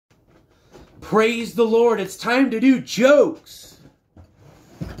Praise the Lord. It's time to do jokes.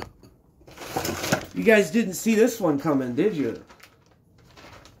 You guys didn't see this one coming, did you?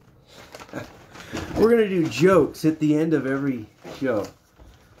 We're going to do jokes at the end of every show.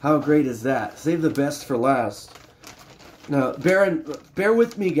 How great is that? Save the best for last. Now, bear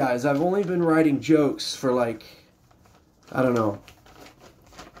with me, guys. I've only been writing jokes for like, I don't know.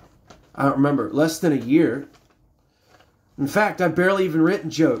 I don't remember. Less than a year. In fact, I've barely even written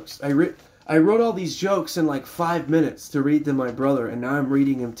jokes. I wrote all these jokes in like 5 minutes to read to my brother, and now I'm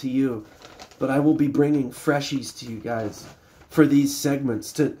reading them to you. But I will be bringing freshies to you guys for these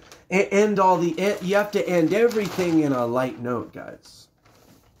segments. To end all the... You have to end everything in a light note, guys.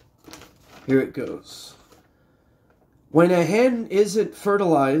 Here it goes. When a hen isn't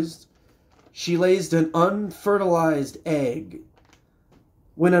fertilized, she lays an unfertilized egg.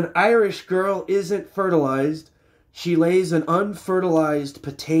 When an Irish girl isn't fertilized, she lays an unfertilized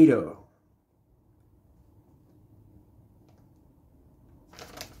potato.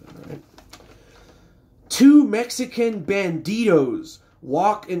 Right. Two Mexican banditos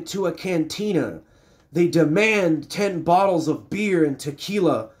walk into a cantina. They demand 10 bottles of beer and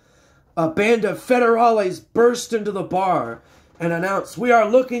tequila. A band of federales burst into the bar and announce, "We are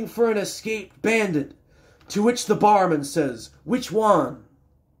looking for an escaped bandit." To which the barman says, "Which one?"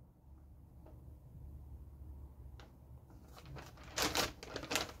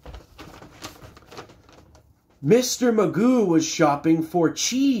 Mr. Magoo was shopping for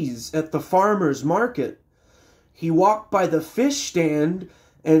cheese at the farmer's market. He walked by the fish stand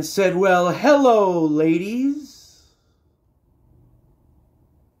and said, "Well, hello, ladies."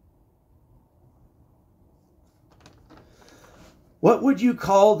 What would you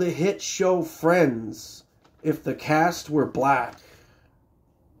call the hit show Friends if the cast were black?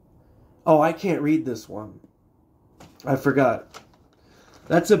 Oh, I can't read this one. I forgot.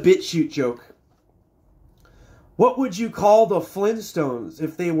 That's a BitChute joke. What would you call the Flintstones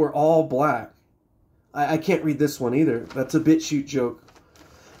if they were all black? I can't read this one either. That's a BitChute joke.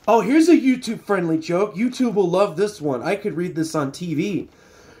 Oh, here's a YouTube-friendly joke. YouTube will love this one. I could read this on TV.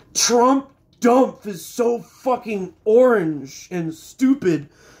 Trump Dump is so fucking orange and stupid,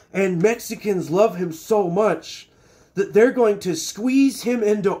 and Mexicans love him so much that they're going to squeeze him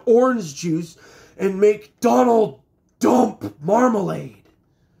into orange juice and make Donald Dump marmalade.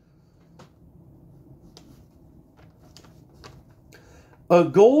 A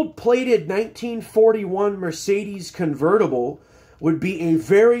gold-plated 1941 Mercedes convertible would be a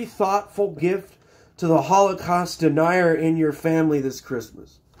very thoughtful gift to the Holocaust denier in your family this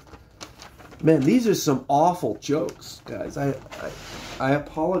Christmas. Man, these are some awful jokes, guys. I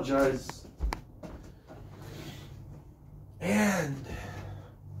apologize. And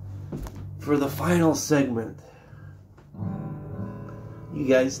for the final segment, you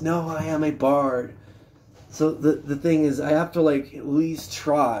guys know I am a bard. So the thing is, I have to like at least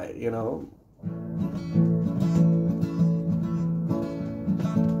try, you know.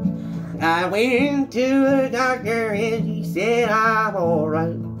 I went to the doctor and he said I'm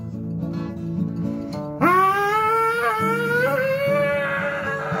alright.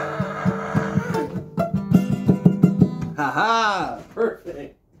 Haha!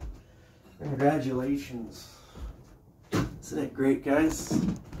 Perfect! Congratulations. Isn't it great, guys?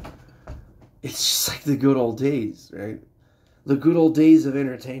 It's just like the good old days, right? The good old days of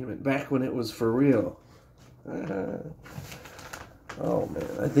entertainment, back when it was for real. Oh man,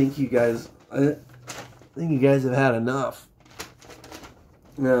 I think you guys have had enough.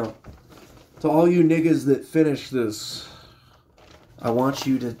 Now, to all you niggas that finish this, I want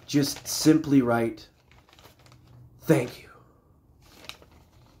you to just simply write, "Thank you."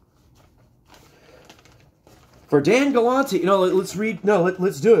 For Dan Galante, you know, let's read, no,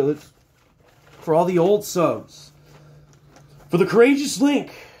 let's do it. For all the old subs. For the Courageous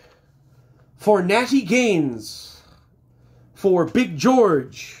Link. For Natty Gaines. For Big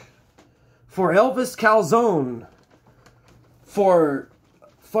George. For Elvis Calzone. For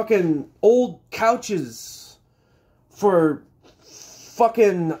fucking Old Couches. For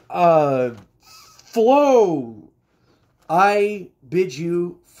fucking Flo. I bid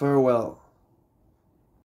you farewell.